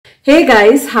Hey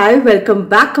guys, hi, welcome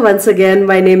back once again.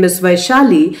 My name is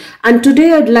Vaishali and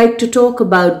today I'd like to talk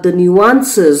about the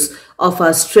nuances of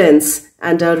our strengths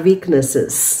and our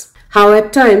weaknesses. How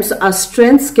at times our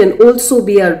strengths can also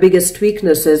be our biggest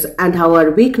weaknesses and how our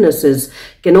weaknesses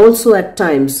can also at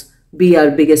times be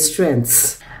our biggest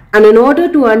strengths. And in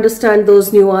order to understand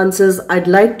those nuances, I'd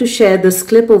like to share this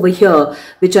clip over here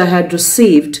which I had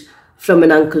received from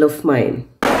an uncle of mine.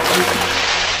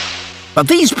 But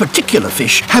these particular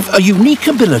fish have a unique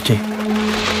ability.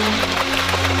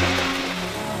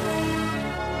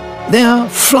 They're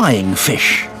flying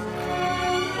fish.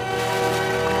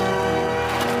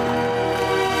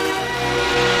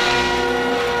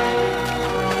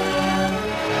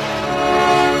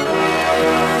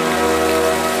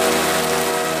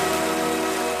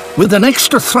 With an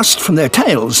extra thrust from their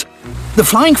tails, the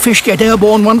flying fish get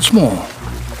airborne once more.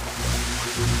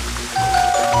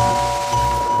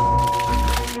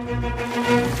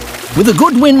 With a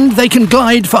good wind, they can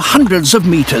glide for hundreds of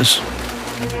meters.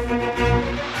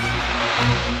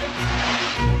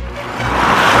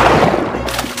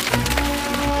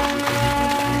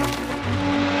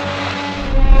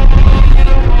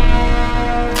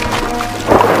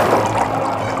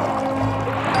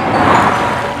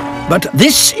 But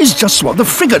this is just what the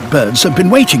frigate birds have been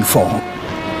waiting for.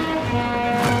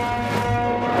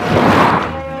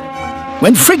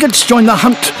 When frigates join the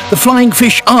hunt, the flying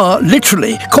fish are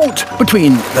literally caught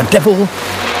between the devil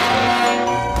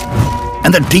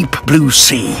and the deep blue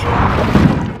sea.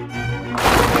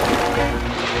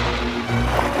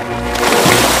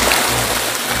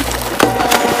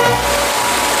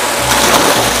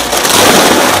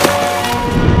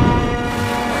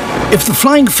 If the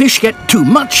flying fish get too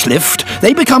much lift,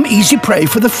 they become easy prey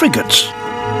for the frigates.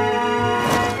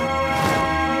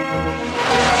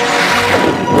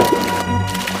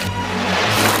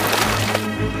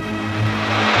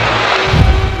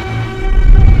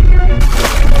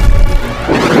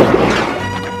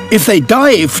 If they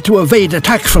dive to evade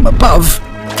attack from above,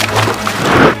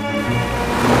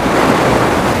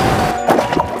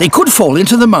 they could fall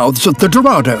into the mouths of the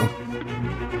Dorado.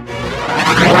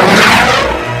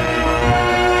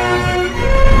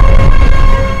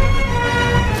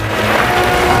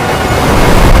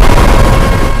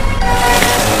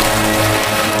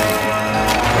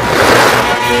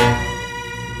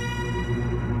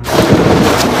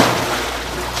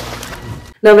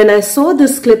 Now, when I saw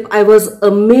this clip, I was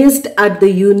amazed at the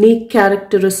unique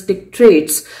characteristic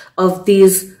traits of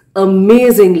these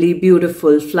amazingly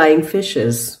beautiful flying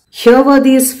fishes. Here were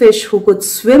these fish who could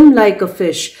swim like a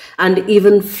fish and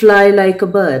even fly like a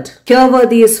bird. Here were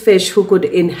these fish who could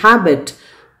inhabit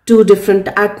two different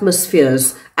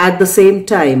atmospheres at the same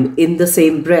time in the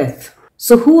same breath.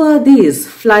 So who are these,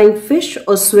 flying fish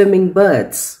or swimming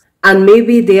birds? And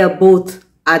maybe they are both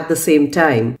at the same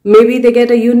time. Maybe they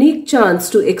get a unique chance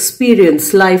to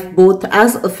experience life both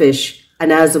as a fish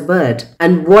and as a bird.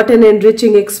 And what an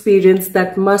enriching experience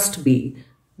that must be,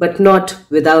 but not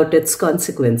without its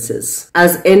consequences.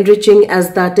 As enriching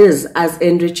as that is, as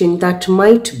enriching that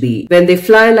might be, when they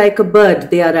fly like a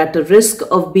bird, they are at a risk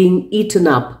of being eaten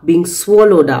up, being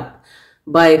swallowed up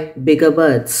by bigger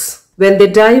birds. When they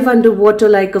dive underwater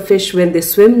like a fish, when they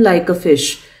swim like a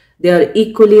fish, they are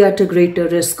equally at a greater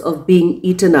risk of being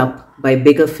eaten up by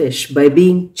bigger fish, by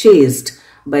being chased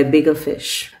by bigger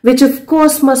fish. Which of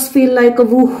course must feel like a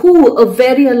woohoo, a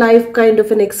very alive kind of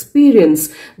an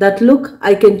experience that look,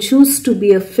 I can choose to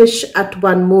be a fish at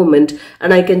one moment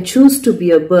and I can choose to be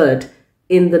a bird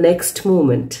in the next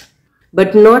moment.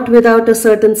 But not without a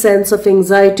certain sense of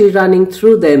anxiety running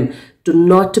through them to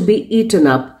not be eaten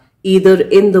up either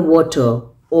in the water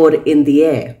or in the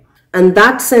air. And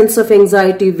that sense of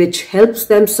anxiety which helps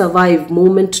them survive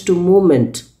moment to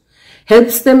moment,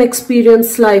 helps them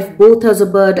experience life both as a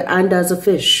bird and as a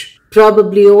fish,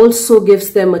 probably also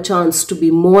gives them a chance to be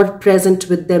more present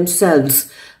with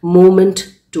themselves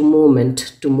moment to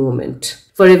moment to moment.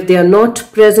 For if they are not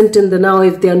present in the now,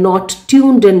 if they are not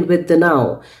tuned in with the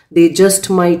now, they just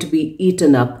might be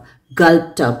eaten up,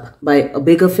 gulped up by a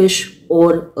bigger fish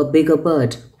or a bigger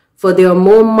bird. For they are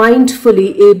more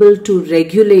mindfully able to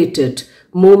regulate it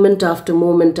moment after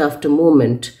moment after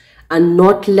moment and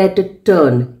not let it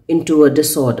turn into a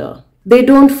disorder. They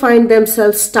don't find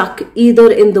themselves stuck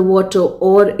either in the water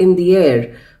or in the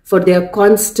air, for they are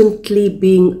constantly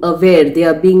being aware, they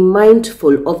are being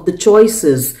mindful of the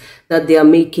choices that they are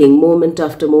making moment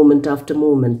after moment after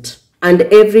moment. And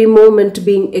every moment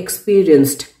being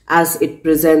experienced as it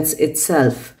presents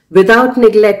itself, without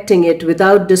neglecting it,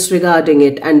 without disregarding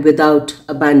it, and without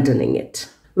abandoning it.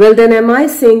 Well, then am I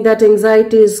saying that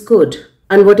anxiety is good?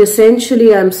 And what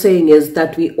essentially I'm saying is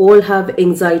that we all have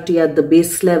anxiety at the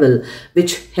base level,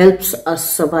 which helps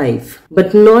us survive.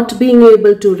 But not being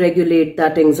able to regulate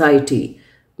that anxiety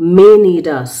may need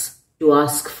us to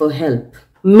ask for help,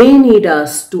 may need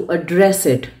us to address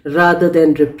it rather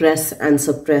than repress and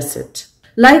suppress it.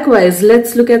 Likewise,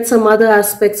 let's look at some other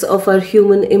aspects of our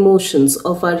human emotions,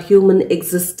 of our human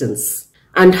existence,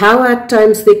 and how at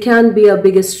times they can be our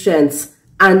biggest strengths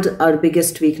and our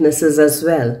biggest weaknesses as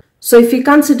well. So if we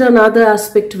consider another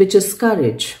aspect, which is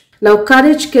courage. Now,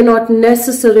 courage cannot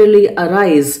necessarily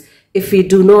arise if we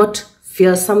do not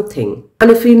fear something. And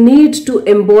if we need to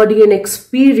embody and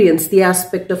experience the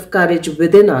aspect of courage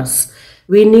within us,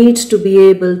 we need to be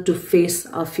able to face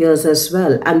our fears as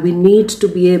well. And we need to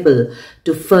be able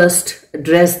to first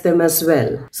address them as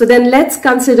well. So then let's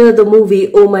consider the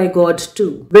movie Oh My God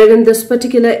 2, wherein this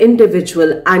particular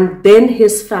individual and then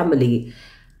his family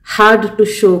had to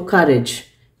show courage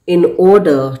in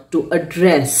order to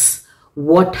address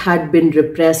what had been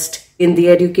repressed in the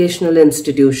educational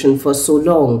institution for so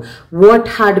long, what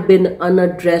had been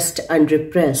unaddressed and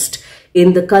repressed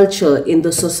in the culture, in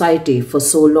the society for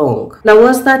so long. Now,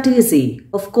 was that easy?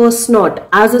 Of course not,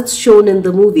 as it's shown in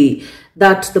the movie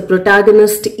that the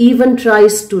protagonist even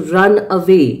tries to run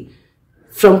away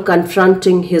from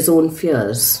confronting his own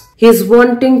fears. He is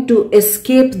wanting to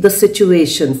escape the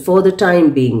situation for the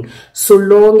time being, so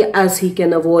long as he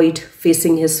can avoid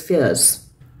facing his fears,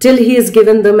 till he is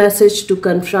given the message to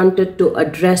confront it, to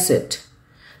address it,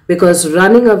 because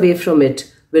running away from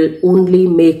it will only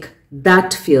make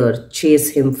that fear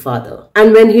chase him further.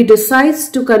 And when he decides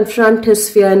to confront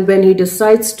his fear and when he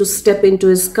decides to step into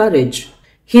his courage,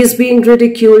 he is being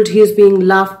ridiculed, he is being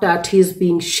laughed at, he is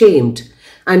being shamed,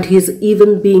 and he is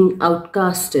even being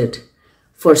outcasted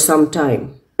for some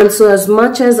time. And so as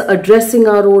much as addressing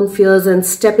our own fears and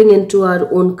stepping into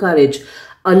our own courage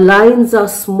aligns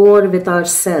us more with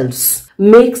ourselves,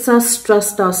 makes us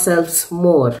trust ourselves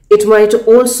more, it might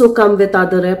also come with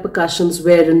other repercussions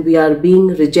wherein we are being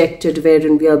rejected,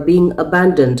 wherein we are being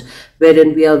abandoned,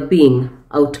 wherein we are being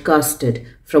outcasted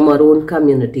from our own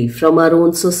community, from our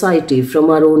own society, from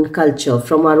our own culture,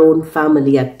 from our own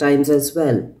family at times as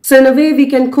well. So in a way we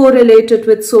can correlate it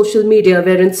with social media,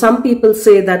 wherein some people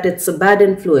say that it's a bad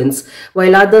influence,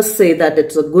 while others say that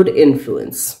it's a good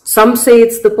influence. Some say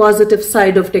it's the positive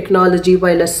side of technology,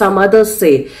 while some others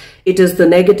say it is the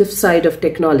negative side of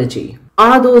technology.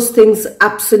 Are those things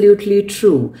absolutely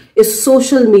true? Is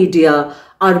social media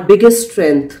our biggest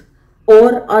strength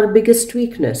or our biggest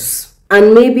weakness?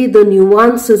 And maybe the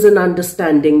nuances in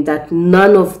understanding that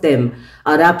none of them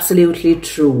are absolutely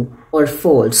true or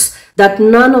false, that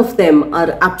none of them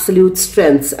are absolute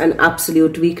strengths and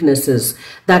absolute weaknesses,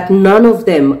 that none of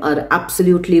them are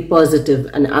absolutely positive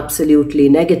and absolutely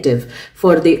negative,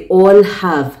 for they all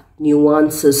have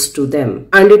nuances to them.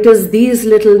 And it is these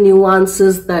little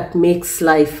nuances that makes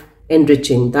life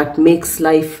enriching, that makes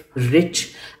life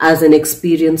rich as an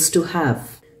experience to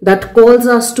have, that calls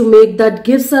us to make, that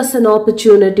gives us an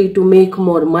opportunity to make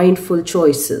more mindful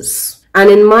choices. And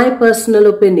in my personal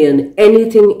opinion,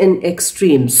 anything in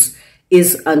extremes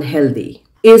is unhealthy,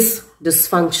 is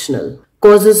dysfunctional,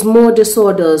 causes more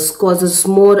disorders, causes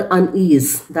more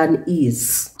unease than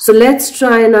ease. So let's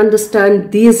try and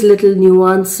understand these little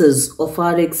nuances of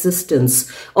our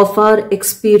existence, of our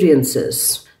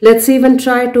experiences. Let's even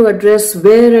try to address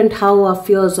where and how our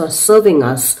fears are serving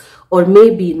us, or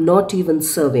maybe not even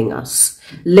serving us.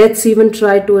 Let's even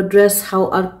try to address how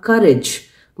our courage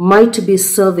might be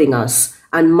serving us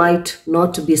and might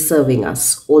not be serving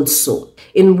us also.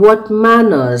 In what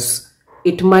manners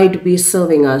it might be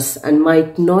serving us and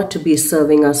might not be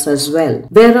serving us as well.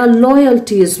 Where our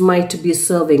loyalties might be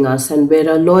serving us and where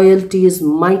our loyalties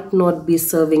might not be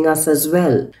serving us as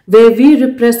well. Where we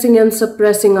repressing and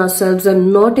suppressing ourselves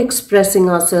and not expressing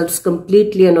ourselves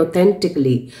completely and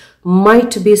authentically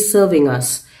might be serving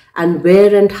us, and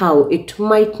where and how it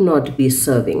might not be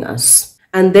serving us.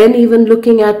 And then even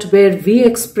looking at where we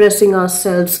expressing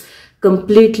ourselves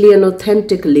completely and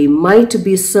authentically might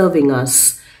be serving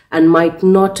us and might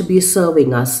not be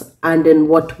serving us, and in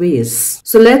what ways.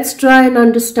 So let's try and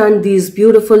understand these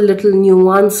beautiful little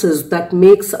nuances that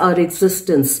makes our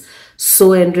existence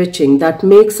so enriching, that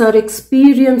makes our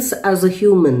experience as a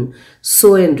human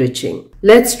so enriching.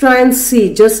 Let's try and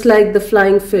see, just like the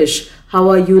flying fish, how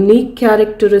our unique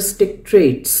characteristic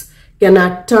traits can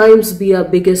at times be our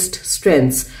biggest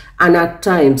strengths and at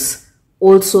times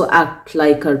also act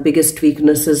like our biggest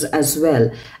weaknesses as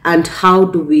well. And how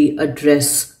do we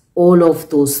address all of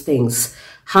those things?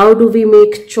 How do we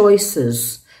make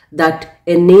choices that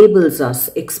enables us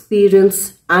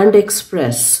experience and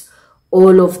express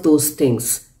all of those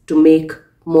things to make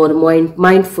more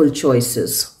mindful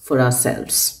choices for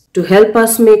ourselves, to help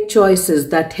us make choices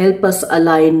that help us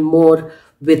align more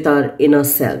with our inner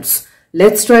selves.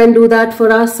 Let's try and do that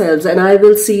for ourselves, and I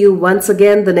will see you once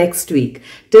again the next week.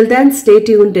 Till then, stay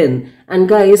tuned in. And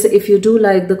guys, if you do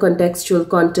like the contextual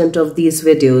content of these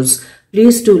videos,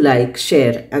 please do like,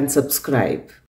 share and subscribe.